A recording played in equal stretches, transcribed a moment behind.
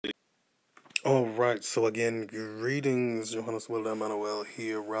All right, so again, greetings, Johannes Wilder Manuel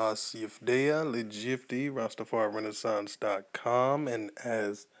here, Ras Yefdeyah, Lidj Yefdi, Ras Tafari Renaissance.com, and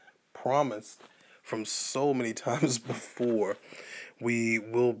as promised from so many times before, we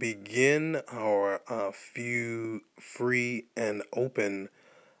will begin our few free and open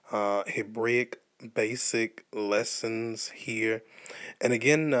Hebraic basic lessons here. And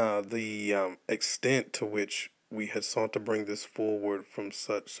again, the extent to which we had sought to bring this forward from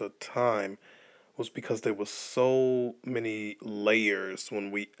such a time was because there were so many layers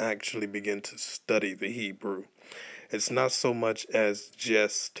when we actually begin to study the Hebrew. It's not so much as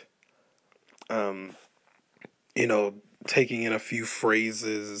just, um, you know, taking in a few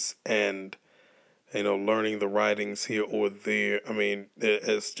phrases and, learning the writings here or there. I mean,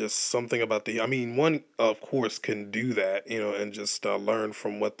 it's just something about I mean, one, of course, can do that, and just learn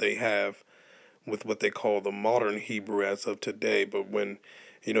from what they have with what they call the modern Hebrew as of today. But when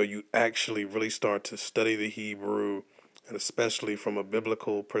you actually really start to study the Hebrew, and especially from a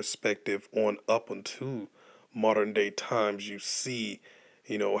biblical perspective on up until modern day times, you see,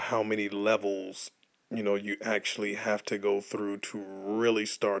 how many levels, you actually have to go through to really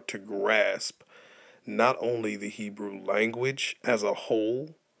start to grasp not only the Hebrew language as a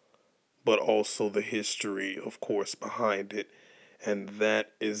whole, but also the history, of course, behind it. And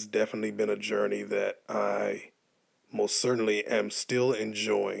that has definitely been a journey that I most certainly am still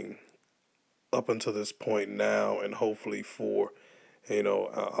enjoying up until this point now, and hopefully for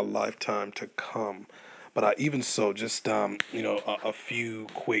a lifetime to come. But even so, just a few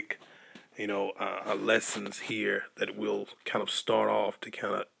quick lessons here that will kind of start off to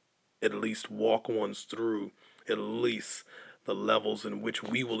kind of at least walk ones through at least the levels in which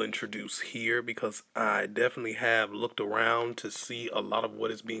we will introduce here, because I definitely have looked around to see a lot of what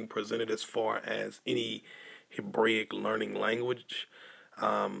is being presented as far as any Hebraic learning language.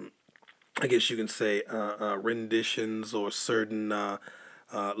 I guess you can say renditions or certain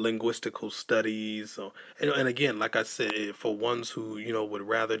linguistical studies. And again, like I said, for ones who would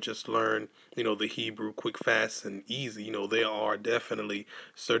rather just learn the Hebrew quick, fast, and easy, there are definitely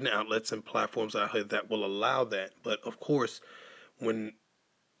certain outlets and platforms out here that will allow that. But of course, when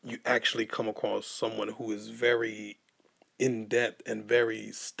you actually come across someone who is very in depth and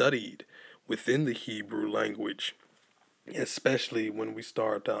very studied within the Hebrew language, especially when we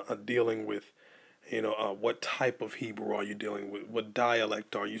start dealing with, what type of Hebrew are you dealing with? What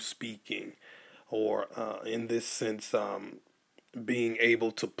dialect are you speaking? Or in this sense, being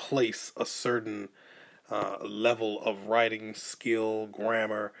able to place a certain level of writing skill,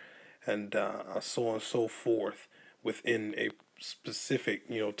 grammar, and so on and so forth within a specific,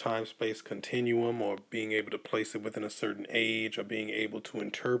 time space continuum, or being able to place it within a certain age, or being able to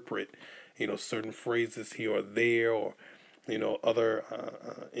interpret, certain phrases here or there, or other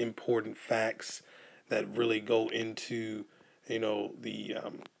important facts that really go into the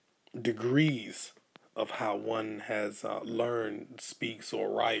degrees of how one has learned, speaks, or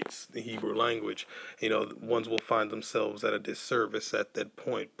writes the Hebrew language. Ones will find themselves at a disservice at that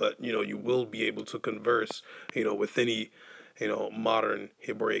point, but you will be able to converse with any modern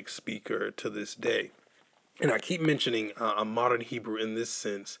Hebraic speaker to this day. And I keep mentioning a modern Hebrew in this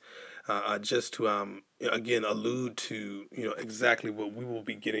sense, just to again allude to exactly what we will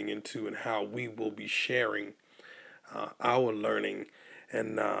be getting into and how we will be sharing our learning,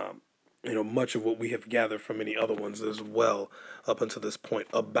 and much of what we have gathered from many other ones as well up until this point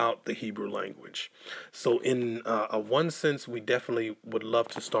about the Hebrew language. So in a one sense, we definitely would love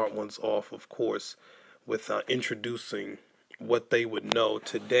to start ones off, of course, with introducing what they would know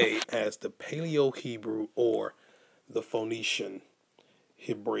today as the Paleo-Hebrew, or the Phoenician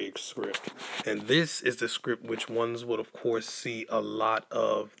Hebraic script. And this is the script which ones would, of course, see a lot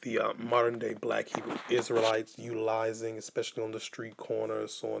of the modern day Black Hebrew Israelites utilizing, especially on the street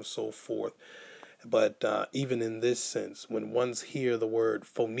corners, so on and so forth. But even in this sense, when ones hear the word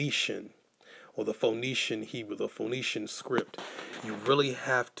Phoenician, or the Phoenician Hebrew, the Phoenician script, you really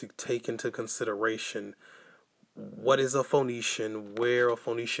have to take into consideration what is a Phoenician, where a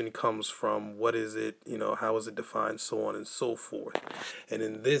Phoenician comes from, what is it, how is it defined, so on and so forth. And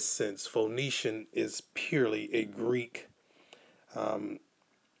in this sense, Phoenician is purely a Greek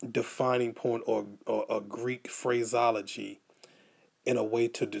defining point, or a Greek phraseology in a way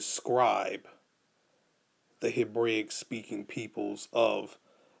to describe the Hebraic speaking peoples of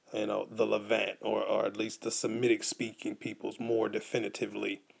the Levant, or at least the Semitic speaking peoples more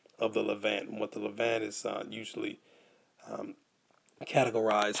definitively of the Levant. And what the Levant is usually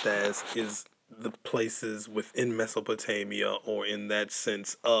categorized as is the places within Mesopotamia, or in that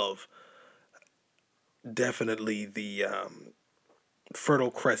sense of definitely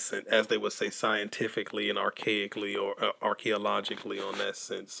Fertile Crescent, as they would say scientifically and archaically or archaeologically on that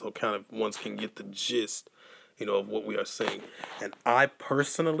sense. So kind of ones can get the gist, of what we are saying. And I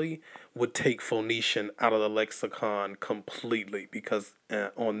personally would take Phoenician out of the lexicon completely because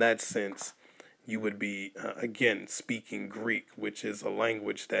on that sense, you would be, again, speaking Greek, which is a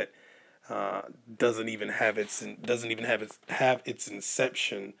language that doesn't even have its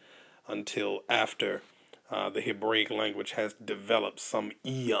inception until after the Hebraic language has developed some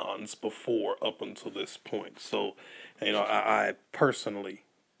eons before up until this point. So, I personally,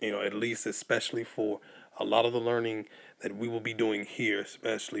 at least especially for a lot of the learning that we will be doing here,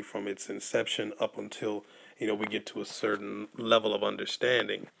 especially from its inception up until, we get to a certain level of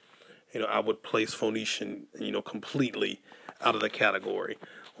understanding, I would place Phoenician, completely out of the category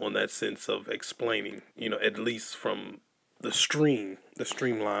on that sense of explaining, at least from the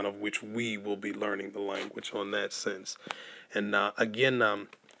streamline of which we will be learning the language on that sense. And again,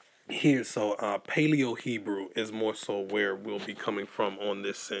 here, so paleo-Hebrew is more so where we'll be coming from on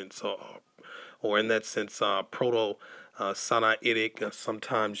this sense, or in that sense, proto-Sinaitic,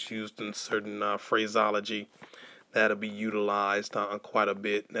 sometimes used in certain phraseology. That'll be utilized quite a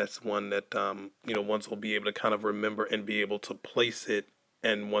bit. That's one that, ones will be able to kind of remember and be able to place it.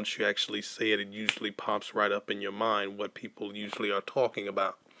 And once you actually say it, it usually pops right up in your mind what people usually are talking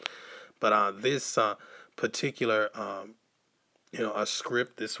about. But this particular, a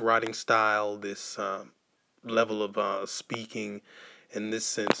script, this writing style, this level of speaking in this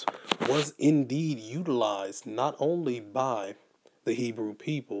sense was indeed utilized not only by the Hebrew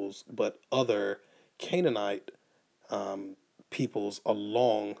peoples, but other Canaanite peoples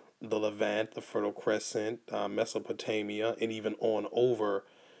along the Levant, the Fertile Crescent, Mesopotamia, and even on over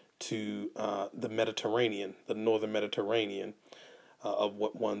to the Mediterranean, the northern Mediterranean, of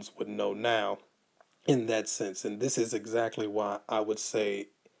what ones would know now in that sense. And this is exactly why I would say,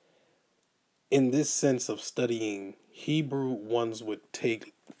 in this sense of studying Hebrew, ones would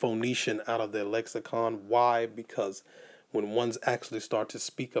take Phoenician out of their lexicon. Why? Because when ones actually start to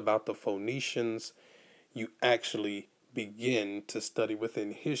speak about the Phoenicians, you actually begin to study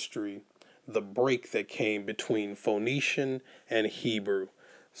within history the break that came between Phoenician and Hebrew.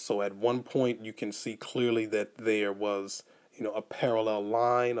 So at one point you can see clearly that there was, a parallel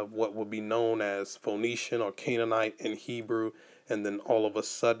line of what would be known as Phoenician or Canaanite and Hebrew, and then all of a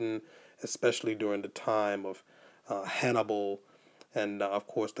sudden, especially during the time of Hannibal and of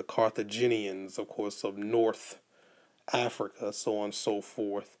course the Carthaginians, of course, of North Africa, so on and so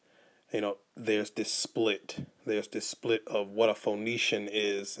forth, there's this split. There's this split of what a Phoenician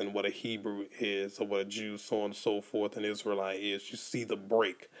is and what a Hebrew is, or what a Jew, so on and so forth, an Israelite is. You see the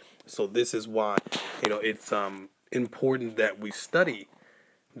break. So this is why, it's important that we study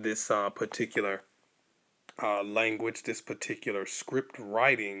this particular language, this particular script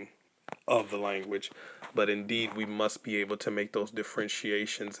writing of the language. But indeed, we must be able to make those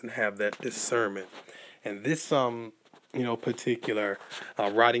differentiations and have that discernment. And this particular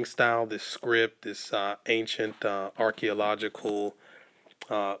writing style, this script, this ancient archaeological,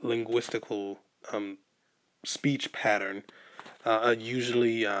 linguistical speech pattern,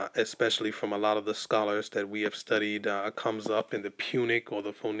 usually, especially from a lot of the scholars that we have studied, comes up in the Punic or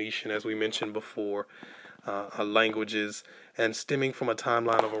the Phoenician, as we mentioned before, languages, and stemming from a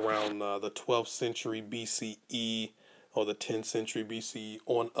timeline of around the 12th century BCE or the 10th century BCE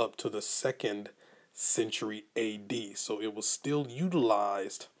on up to the 2nd century AD. So it was still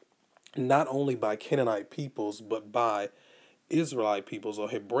utilized not only by Canaanite peoples, but by Israelite peoples or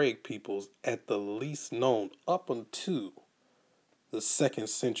Hebraic peoples at the least known up until the 2nd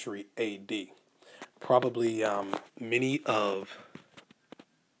century AD. Probably many of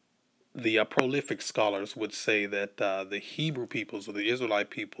the prolific scholars would say that the Hebrew peoples or the Israelite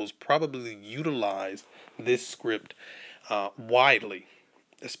peoples probably utilized this script widely,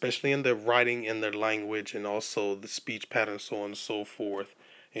 especially in their writing, in their language, and also the speech pattern, so on and so forth,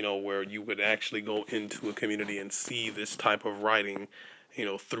 where you would actually go into a community and see this type of writing,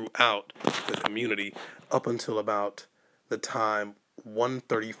 throughout the community up until about the time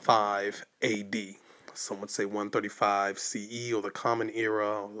 135 AD. Some would say 135 CE or the Common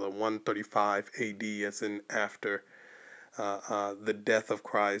Era, or the 135 AD as in after the death of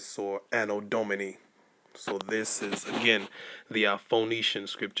Christ, or Anno Domini. So this is, again, the Phoenician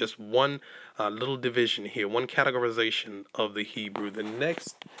script. Just one little division here, one categorization of the Hebrew. The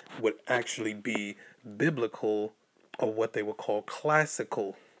next would actually be biblical, or what they would call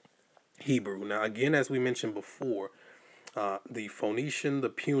classical Hebrew. Now, again, as we mentioned before, the Phoenician, the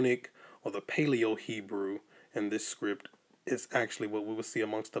Punic, or the Paleo-Hebrew in this script is actually what we would see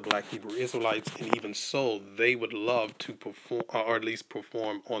amongst the black Hebrew Israelites, and even so, they would love to perform, or at least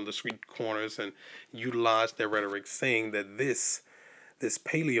perform on the street corners and utilize their rhetoric, saying that this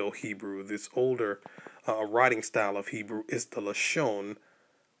paleo-Hebrew, this older writing style of Hebrew, is the Lashon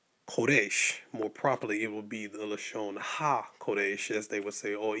Kodesh. More properly, it would be the Lashon Ha-Kodesh, as they would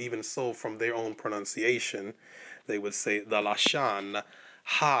say, or even so, from their own pronunciation, they would say the Lashon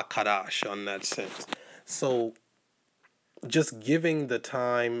Ha-Kadash on that sense. So, just giving the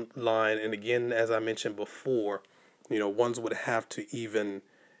timeline, and again, as I mentioned before, ones would have to even,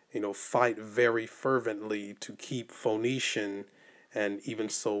 fight very fervently to keep Phoenician and even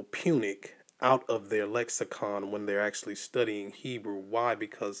so Punic out of their lexicon when they're actually studying Hebrew. Why?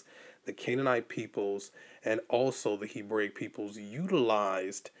 Because the Canaanite peoples and also the Hebraic peoples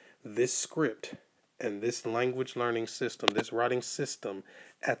utilized this script and this language learning system, this writing system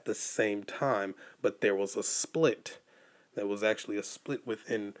at the same time, but there was a split. There was actually a split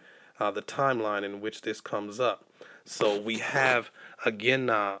within the timeline in which this comes up. So we have, again,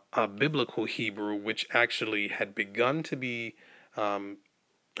 a biblical Hebrew, which actually had begun to be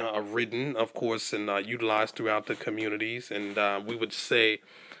written, of course, and utilized throughout the communities. And we would say,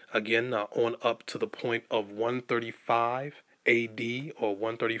 again, on up to the point of 135 AD or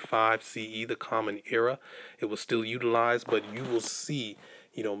 135 CE, the Common Era, it was still utilized. But you will see,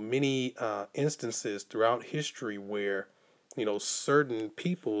 many instances throughout history where, certain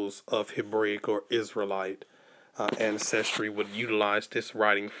peoples of Hebraic or Israelite ancestry would utilize this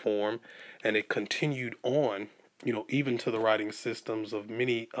writing form, and it continued on, even to the writing systems of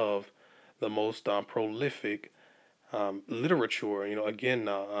many of the most prolific literature. Again,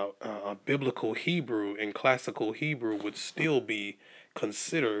 biblical Hebrew and classical Hebrew would still be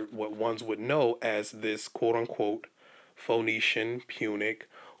considered what ones would know as this quote-unquote Phoenician, Punic,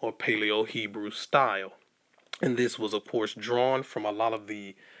 or Paleo-Hebrew style. And this was, of course, drawn from a lot of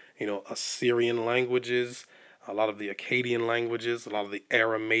the, Assyrian languages, a lot of the Akkadian languages, a lot of the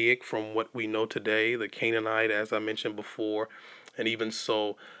Aramaic from what we know today, the Canaanite, as I mentioned before, and even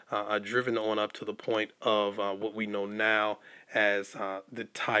so, driven on up to the point of what we know now as the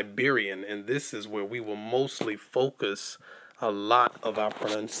Tiberian. And this is where we will mostly focus a lot of our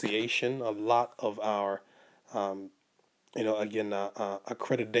pronunciation, a lot of our,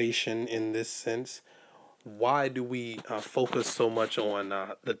 accreditation in this sense. Why do we focus so much on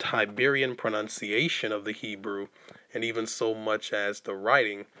the Tiberian pronunciation of the Hebrew, and even so much as the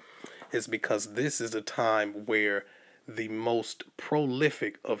writing? Is because this is a time where the most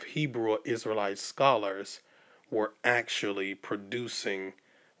prolific of Hebrew Israelite scholars were actually producing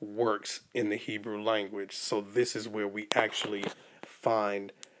works in the Hebrew language. So this is where we actually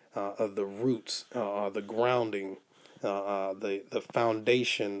find the roots, the grounding, the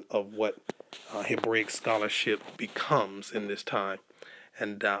foundation of what Hebraic scholarship becomes in this time.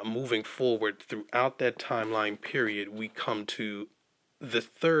 And moving forward throughout that timeline period, we come to the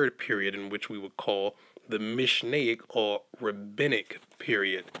third period, in which we would call the Mishnaic or Rabbinic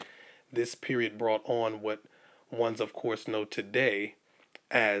period. This period brought on what ones, of course, know today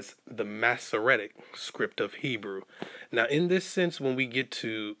as the Masoretic script of Hebrew. Now, in this sense, when we get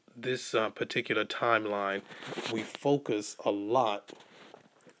to this particular timeline, we focus a lot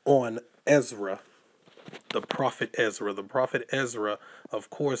on Ezra, the prophet Ezra. The prophet Ezra, of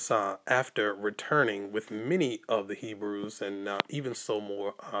course, after returning with many of the Hebrews and even so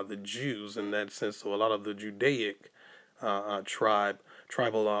more the Jews in that sense, so a lot of the Judaic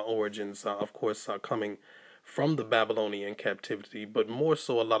tribal origins, of course, coming from the Babylonian captivity, but more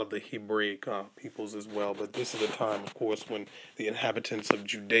so a lot of the Hebraic peoples as well. But this is a time, of course, when the inhabitants of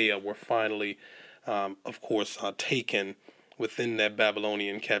Judea were finally, of course, taken within that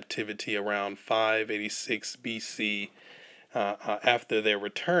Babylonian captivity around 586 BC. After their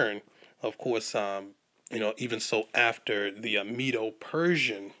return, of course, even so after the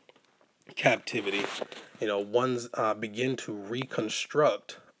Medo-Persian captivity, ones begin to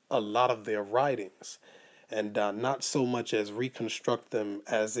reconstruct a lot of their writings. And not so much as reconstruct them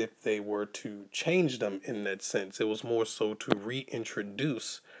as if they were to change them in that sense. It was more so to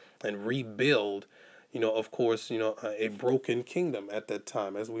reintroduce and rebuild, of course, a broken kingdom at that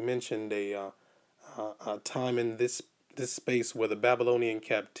time. As we mentioned, a time in this space where the Babylonian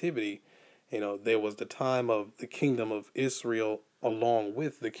captivity, there was the time of the kingdom of Israel along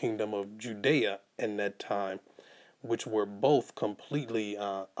with the kingdom of Judea in that time, which were both completely,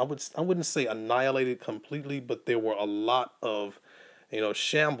 I wouldn't say annihilated completely, but there were a lot of,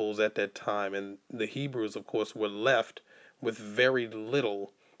 shambles at that time, and the Hebrews, of course, were left with very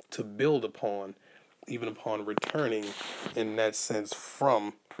little to build upon, even upon returning in that sense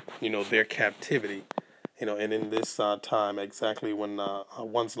from, their captivity. and in this time, exactly when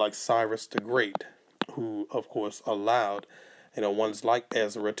ones like Cyrus the Great, who of course allowed, ones like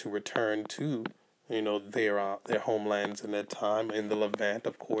Ezra to return to, their homelands in that time in the Levant,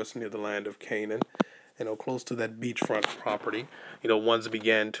 of course, near the land of Canaan, close to that beachfront property. Ones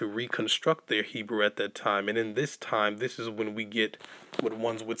began to reconstruct their Hebrew at that time, and in this time, this is when we get what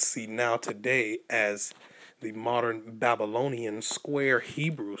ones would see now today as the modern Babylonian square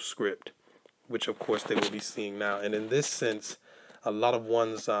Hebrew script, which of course they will be seeing now. And in this sense, a lot of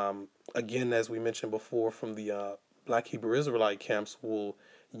ones, again, as we mentioned before, from the Black Hebrew Israelite camps will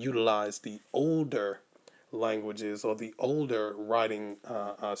utilize the older languages or the older writing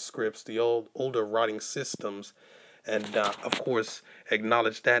scripts, the older writing systems, and of course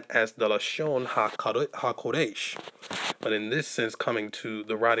acknowledge that as the Lashon HaKodesh. But in this sense, coming to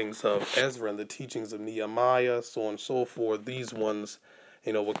the writings of Ezra and the teachings of Nehemiah, so on and so forth, these ones,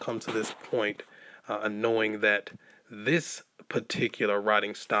 will come to this point, knowing that this particular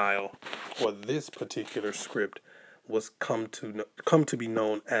writing style or this particular script was come to be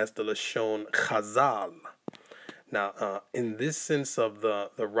known as the Lashon Chazal. Now, in this sense of the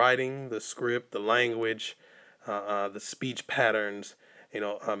writing, the script, the language, the speech patterns,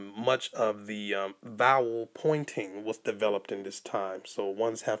 much of the vowel pointing was developed in this time. So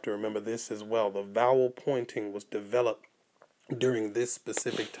ones have to remember this as well. The vowel pointing was developed during this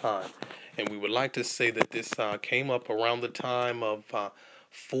specific time. And we would like to say that this came up around the time of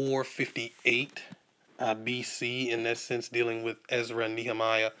 458 BC, in that sense, dealing with Ezra and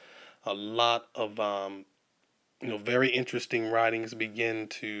Nehemiah. A lot of very interesting writings begin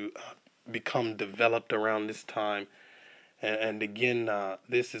to become developed around this time. And again,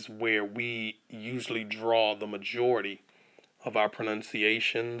 this is where we usually draw the majority of our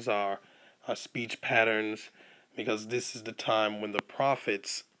pronunciations, our speech patterns, because this is the time when the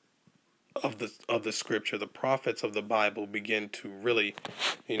prophets of the scripture, the prophets of the Bible, begin to really,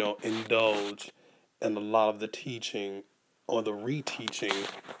 indulge in a lot of the teaching or the reteaching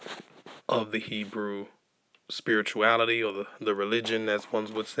of the Hebrew spirituality or the religion, as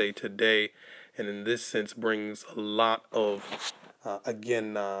ones would say today, and in this sense brings a lot of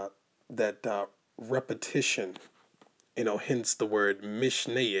that repetition, hence the word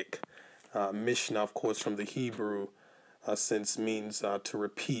Mishnaic. Mishnah, of course, from the Hebrew sense means to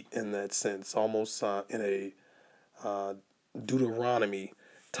repeat in that sense, almost in a Deuteronomy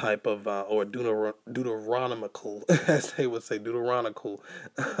type of or Deuteronomical, as they would say, Deuteronomical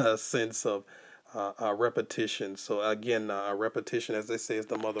sense of repetition. So again, repetition, as they say, is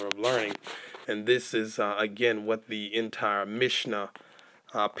the mother of learning, and this is again what the entire Mishnah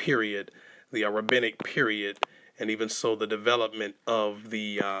period, the rabbinic period, and even so the development of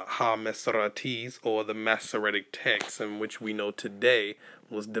the ha-Maseratis, or the Masoretic texts, in which we know today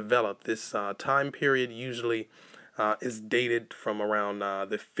was developed. This time period usually is dated from around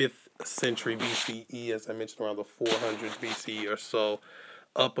the 5th century BCE, as I mentioned, around the 400s BCE or so,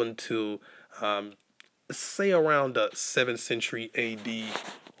 up until say around the 7th century AD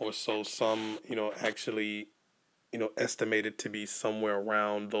or so. Some, actually, estimated to be somewhere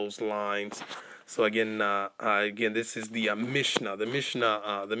around those lines. So again, this is the Mishnah, the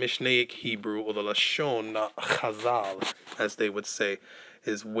Mishnaic Hebrew, or the Lashon Chazal, as they would say,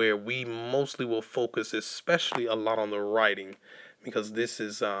 is where we mostly will focus, especially a lot on the writing, because this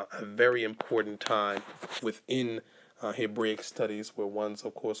is a very important time within Hebraic studies, where ones,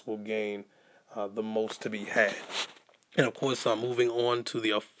 of course, will gain the most to be had. And of course, moving on to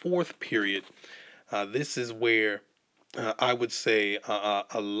the fourth period, this is where I would say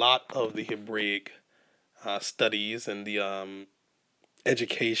a lot of the Hebraic studies and the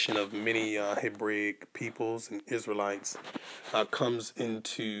education of many Hebraic peoples and Israelites comes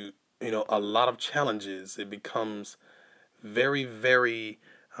into, a lot of challenges. It becomes very, very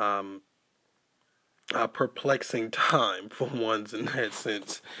perplexing time for ones in that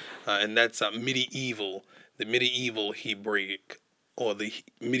sense, and that's the medieval Hebraic, or the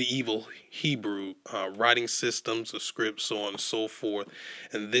medieval Hebrew writing systems or scripts, so on and so forth.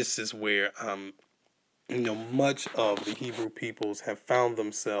 And this is where much of the Hebrew peoples have found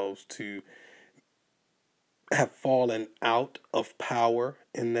themselves to have fallen out of power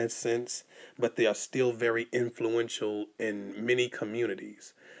in that sense, but they are still very influential in many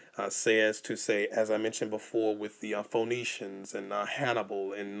communities. As I mentioned before, with the Phoenicians and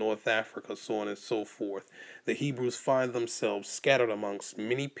Hannibal in North Africa, so on and so forth, the Hebrews find themselves scattered amongst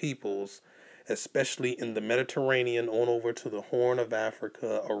many peoples, especially in the Mediterranean, on over to the Horn of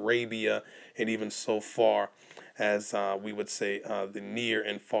Africa, Arabia, and even so far as we would say the Near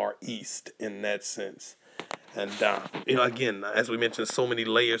and Far East in that sense. And, again, as we mentioned, so many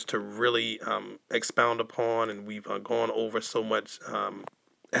layers to really expound upon, and we've gone over so much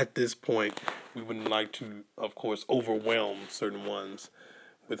at this point. We wouldn't like to, of course, overwhelm certain ones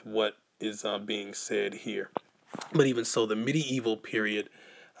with what is being said here. But even so, the medieval period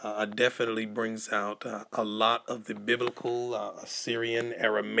definitely brings out a lot of the biblical, Assyrian,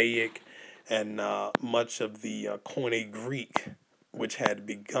 Aramaic, and much of the Koine Greek, which had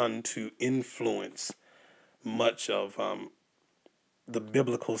begun to influence much of the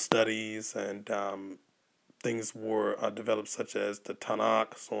biblical studies, and things were developed such as the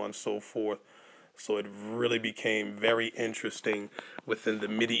Tanakh, so on and so forth. So it really became very interesting within the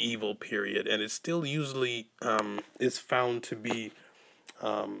medieval period, and it still usually is found to be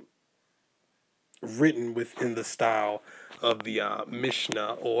written within the style of the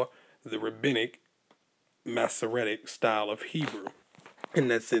Mishnah, or the rabbinic Masoretic style of Hebrew, in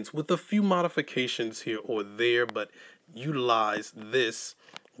that sense, with a few modifications here or there, but utilize this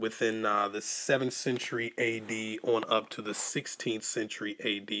within the 7th century AD on up to the 16th century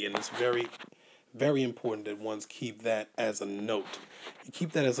AD. And it's very, very important that ones keep that as a note. You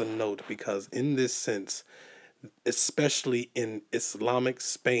keep that as a note because in this sense, especially in Islamic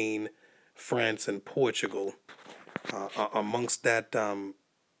Spain, France, and Portugal, amongst that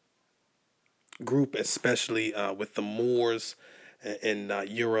group, especially with the Moors in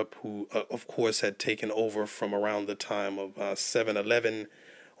Europe, who, of course, had taken over from around the time of 711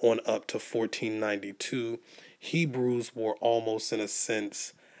 on up to 1492, Hebrews were almost, in a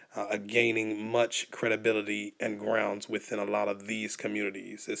sense, gaining much credibility and grounds within a lot of these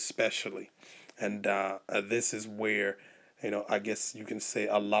communities, especially. And this is where, I guess you can say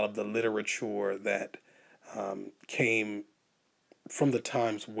a lot of the literature that came from the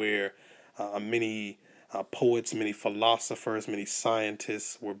times where many poets, many philosophers, many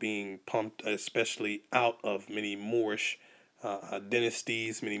scientists were being pumped, especially out of many Moorish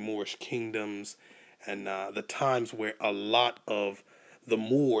dynasties, many Moorish kingdoms, and the times where a lot of the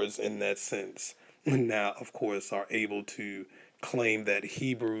Moors, in that sense, now, of course, are able to claim that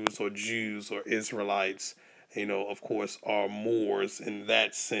Hebrews or Jews or Israelites, of course, are Moors in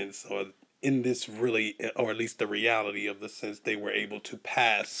that sense, or in this really, or at least the reality of the sense they were able to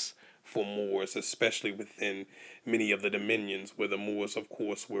pass for Moors, especially within many of the dominions where the Moors, of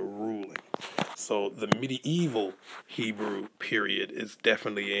course, were ruling. So the medieval Hebrew period is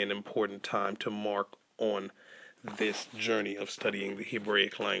definitely an important time to mark on this journey of studying the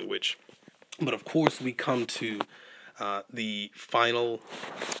Hebraic language. But of course, we come to the final,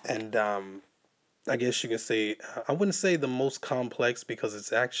 and I guess you can say, I wouldn't say the most complex, because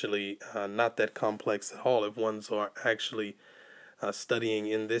it's actually not that complex at all if ones are actually studying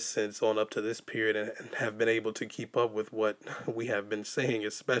in this sense on up to this period, and have been able to keep up with what we have been saying,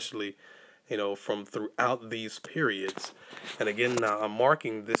 especially from throughout these periods. And again,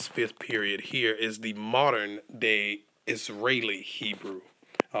 marking this 5th period here is the modern day Israeli Hebrew,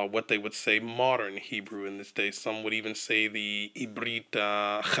 what they would say modern Hebrew in this day. Some would even say the Ibrit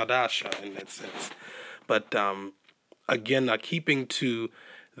Chadasha in that sense. But again, keeping to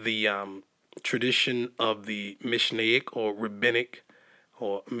the tradition of the Mishnaic or rabbinic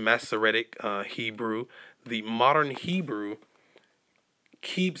or Masoretic Hebrew, the modern Hebrew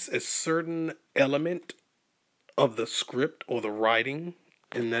keeps a certain element of the script or the writing,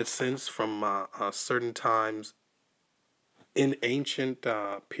 in that sense, from certain times in ancient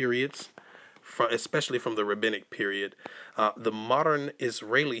periods, especially from the rabbinic period. The modern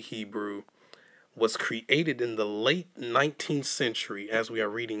Israeli Hebrew was created in the late 19th century, as we are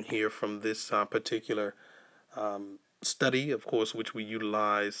reading here from this particular study, of course, which we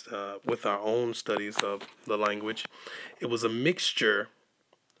utilized with our own studies of the language. It was a mixture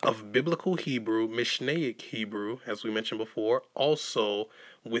of biblical Hebrew, Mishnaic Hebrew, as we mentioned before, also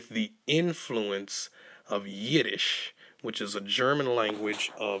with the influence of Yiddish, which is a German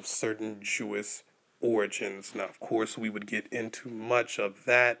language of certain Jewish origins. Now, of course, we would get into much of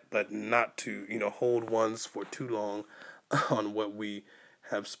that, but not to, hold ones for too long on what we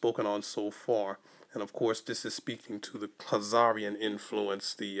have spoken on so far. And of course, this is speaking to the Khazarian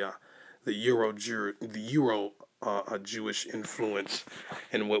influence, the Euro Jewish influence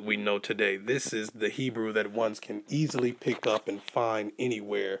in what we know today. This is the Hebrew that ones can easily pick up and find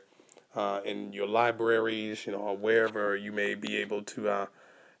anywhere in your libraries, or wherever you may be able to,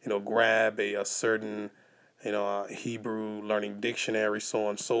 grab a certain, Hebrew learning dictionary, so on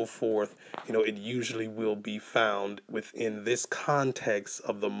and so forth. It usually will be found within this context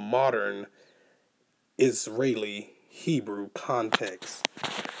of the modern Israeli Hebrew context.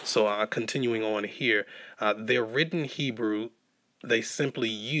 So continuing on here, their written Hebrew, they simply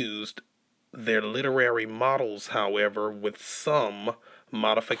used their literary models, however, with some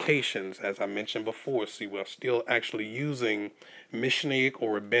modifications. As I mentioned before, see, we're still actually using Mishnaic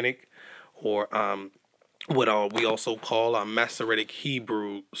or Rabbinic, or what we also call a Masoretic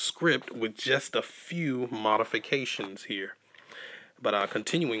Hebrew script, with just a few modifications here. But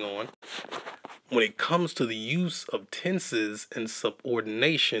continuing on, when it comes to the use of tenses and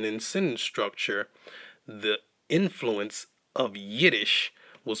subordination in sentence structure, the influence of Yiddish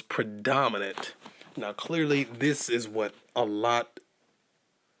was predominant. Now, clearly, this is what a lot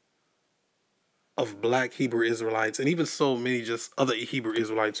of black Hebrew Israelites, and even so many just other Hebrew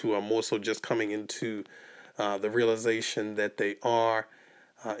Israelites who are more so just coming into the realization that they are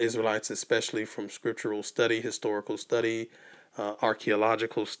Israelites, especially from scriptural study, historical study,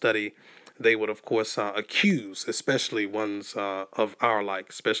 archaeological study, they would, of course, accuse, especially ones of our like,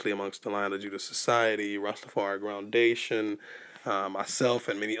 especially amongst the Lion of Judah Society, Ras Tafari Groundation, myself,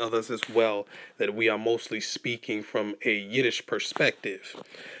 and many others as well, that we are mostly speaking from a Yiddish perspective.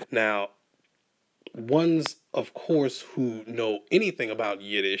 Now, ones, of course, who know anything about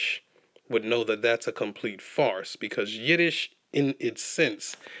Yiddish would know that that's a complete farce, because Yiddish, in its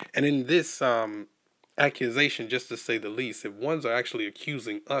sense, and in this accusation, just to say the least, if ones are actually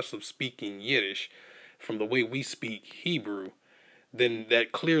accusing us of speaking Yiddish from the way we speak Hebrew, then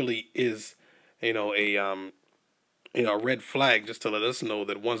that clearly is, a red flag, just to let us know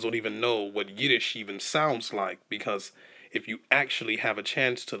that ones don't even know what Yiddish even sounds like. Because if you actually have a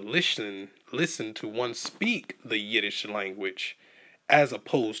chance to listen to one speak the Yiddish language as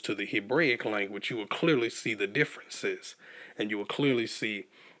opposed to the Hebraic language, you will clearly see the differences, and you will clearly see,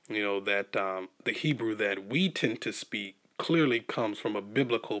 that the Hebrew that we tend to speak clearly comes from a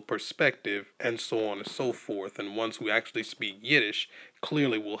biblical perspective, and so on and so forth. And ones who actually speak Yiddish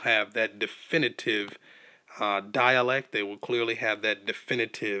clearly will have that definitive dialect. They will clearly have that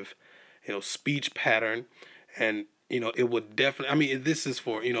definitive, speech pattern, and it would definitely. I mean, this is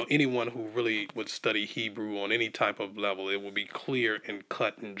for anyone who really would study Hebrew on any type of level. It will be clear and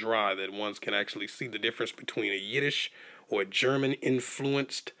cut and dry that ones can actually see the difference between a Yiddish or a German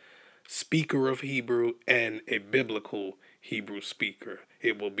influenced speaker of Hebrew and a biblical Hebrew speaker.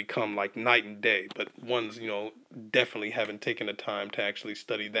 It will become like night and day, but ones, definitely haven't taken the time to actually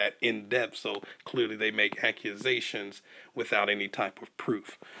study that in depth, so clearly they make accusations without any type of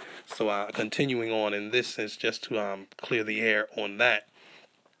proof. So continuing on in this sense, just to clear the air on that,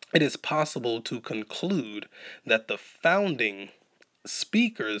 it is possible to conclude that the founding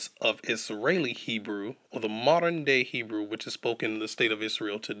speakers of Israeli Hebrew, or the modern day Hebrew which is spoken in the state of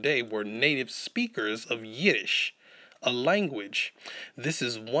Israel today, were native speakers of Yiddish, a language. This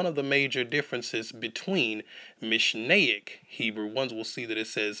is one of the major differences between Mishnaic Hebrew. Ones will see that it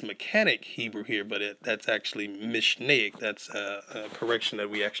says mechanic Hebrew here, but that's actually Mishnaic. That's a correction that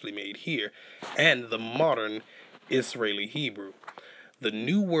we actually made here. And the modern Israeli Hebrew. The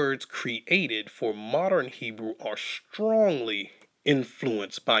new words created for modern Hebrew are strongly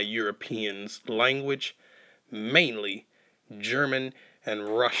influenced by Europeans' language, mainly German and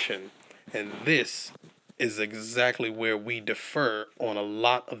Russian. And this is exactly where we differ on a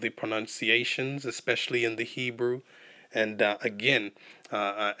lot of the pronunciations, especially in the Hebrew. And again,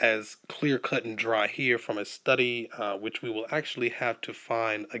 as clear cut and dry here from a study, which we will actually have to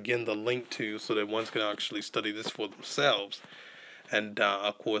find, again, the link to, so that one can actually study this for themselves and,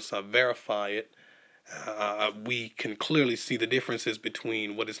 of course, verify it. We can clearly see the differences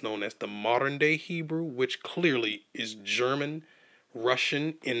between what is known as the modern day Hebrew, which clearly is German,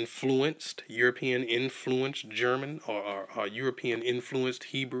 Russian influenced, European influenced German, or European influenced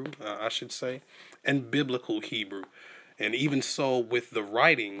Hebrew, I should say, and biblical Hebrew. And even so with the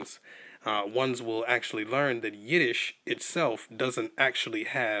writings, ones will actually learn that Yiddish itself doesn't actually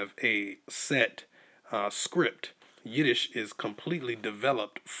have a set script. Yiddish is completely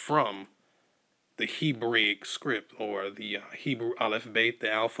developed from the Hebraic script, or the Hebrew alphabet,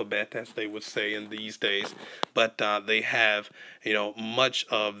 the alphabet, as they would say in these days. But they have, much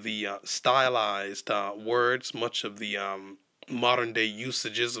of the stylized words, much of the modern day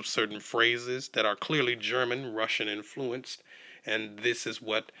usages of certain phrases that are clearly German, Russian influenced. And this is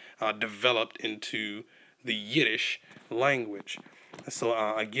what developed into the Yiddish language.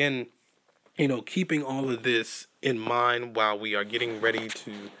 So again, keeping all of this in mind while we are getting ready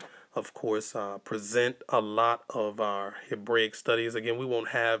to, of course, present a lot of our Hebraic studies. Again, we won't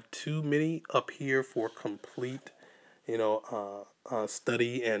have too many up here for complete,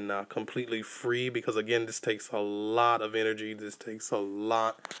 study and completely free, because again, this takes a lot of energy. This takes a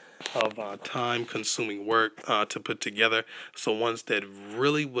lot of time-consuming work to put together. So ones that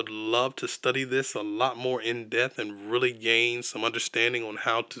really would love to study this a lot more in depth and really gain some understanding on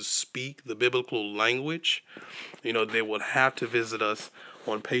how to speak the biblical language, they would have to visit us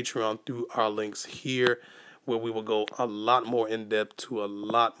on Patreon through our links here, where we will go a lot more in depth to a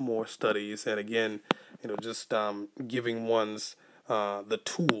lot more studies. And again, just giving one's the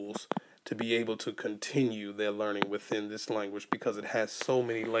tools to be able to continue their learning within this language, because it has so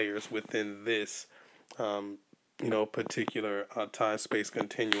many layers within this particular time-space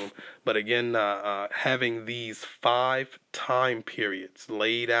continuum. But again, having these 5 time periods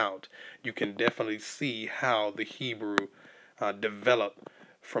laid out, you can definitely see how the Hebrew developed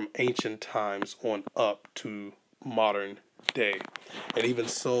from ancient times on up to modern day. And even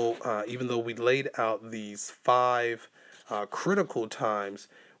so, even though we laid out these 5 critical times,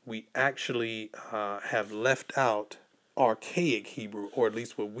 we actually have left out archaic Hebrew, or at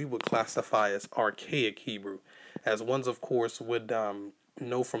least what we would classify as archaic Hebrew, as ones, of course, would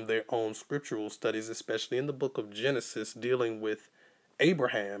know from their own scriptural studies, especially in the book of Genesis, dealing with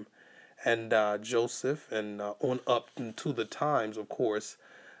Abraham and Joseph, and on up into the times, of course,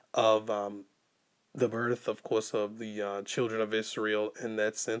 of the birth, of course, of the children of Israel, in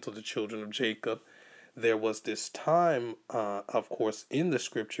that sense, or the children of Jacob. There was this time, of course, in the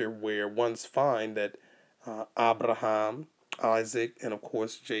scripture where ones find that Abraham, Isaac, and of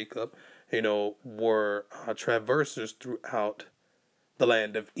course Jacob, were traversers throughout the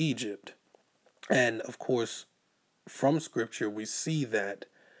land of Egypt. And of course, from scripture, we see that,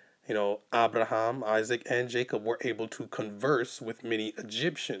 Abraham, Isaac, and Jacob were able to converse with many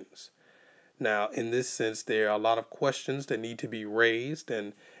Egyptians. Now, in this sense, there are a lot of questions that need to be raised,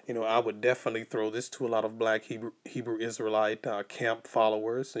 and I would definitely throw this to a lot of Black Hebrew Israelite camp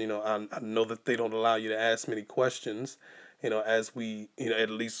followers. I know that they don't allow you to ask many questions, as we at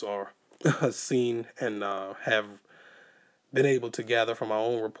least are seen and have been able to gather from our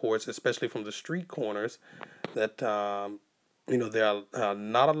own reports, especially from the street corners, that there are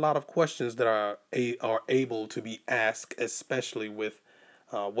not a lot of questions that are able to be asked, especially with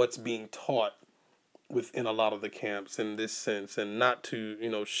what's being taught within a lot of the camps in this sense. And not to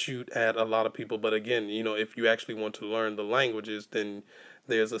shoot at a lot of people, but again, if you actually want to learn the languages, then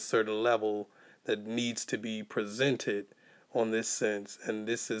there's a certain level that needs to be presented on this sense. And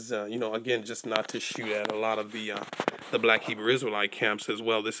this is again, just not to shoot at a lot of the Black Hebrew Israelite camps as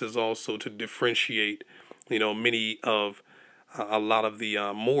well. This is also to differentiate many of a lot of the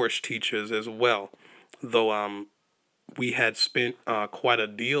Moorish teachers as well, though we had spent quite a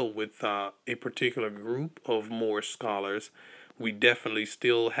deal with a particular group of Moorish scholars. We definitely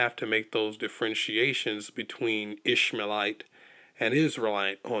still have to make those differentiations between Ishmaelite and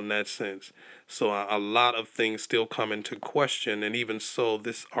Israelite on that sense. So a lot of things still come into question, and even so,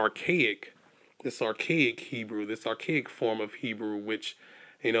 this archaic Hebrew, this archaic form of Hebrew, which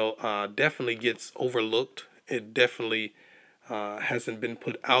definitely gets overlooked. It definitely hasn't been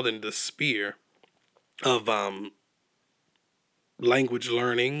put out in the sphere of language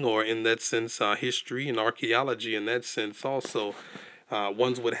learning, or in that sense history and archaeology. In that sense also,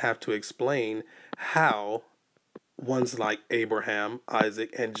 ones would have to explain how ones like Abraham,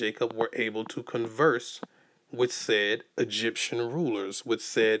 Isaac, and Jacob were able to converse with said Egyptian rulers, with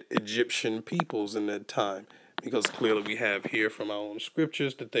said Egyptian peoples in that time, because clearly we have here from our own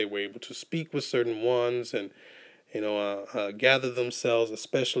scriptures that they were able to speak with certain ones, and gather themselves,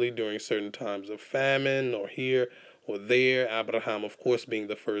 especially during certain times of famine, or here or there. Abraham, of course, being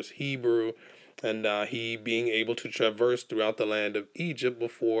the first Hebrew, and he being able to traverse throughout the land of Egypt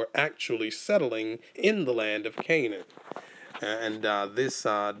before actually settling in the land of Canaan. And this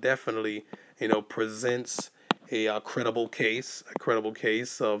definitely, presents a credible case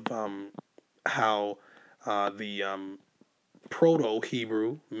of how the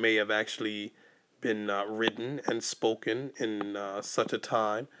Proto-Hebrew may have actually been written and spoken in such a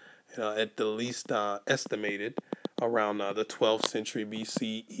time, at the least estimated around the 12th century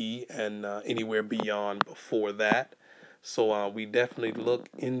BCE, and anywhere beyond before that. So we definitely look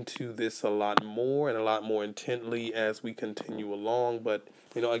into this a lot more and a lot more intently as we continue along. But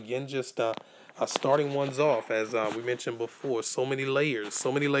again, just starting ones off, as we mentioned before, so many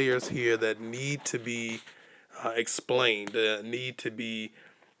layers here that need to be explained, need to be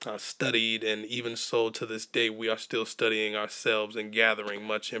studied, and even so, to this day, we are still studying ourselves and gathering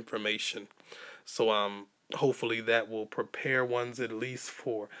much information. So hopefully that will prepare ones at least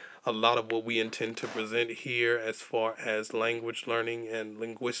for a lot of what we intend to present here as far as language learning and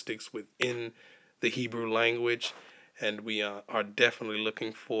linguistics within the Hebrew language. and we are definitely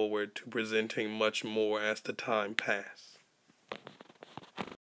looking forward to presenting much more as the time passes.